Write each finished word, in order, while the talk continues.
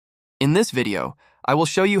In this video, I will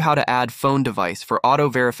show you how to add phone device for auto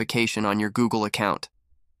verification on your Google account.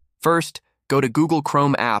 First, go to Google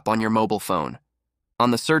Chrome app on your mobile phone. On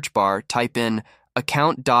the search bar, type in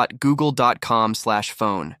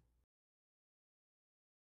account.google.com/phone.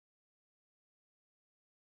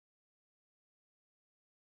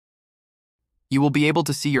 You will be able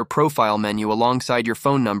to see your profile menu alongside your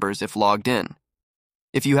phone numbers if logged in.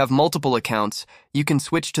 If you have multiple accounts, you can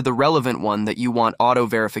switch to the relevant one that you want auto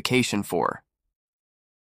verification for.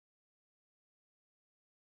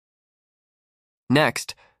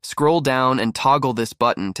 Next, scroll down and toggle this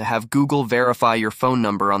button to have Google verify your phone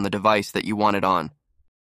number on the device that you want it on.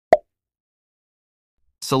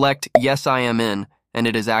 Select Yes, I am in, and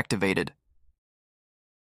it is activated.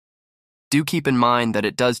 Do keep in mind that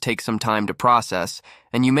it does take some time to process,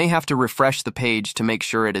 and you may have to refresh the page to make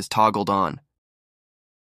sure it is toggled on.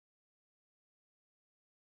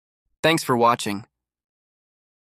 Thanks for watching.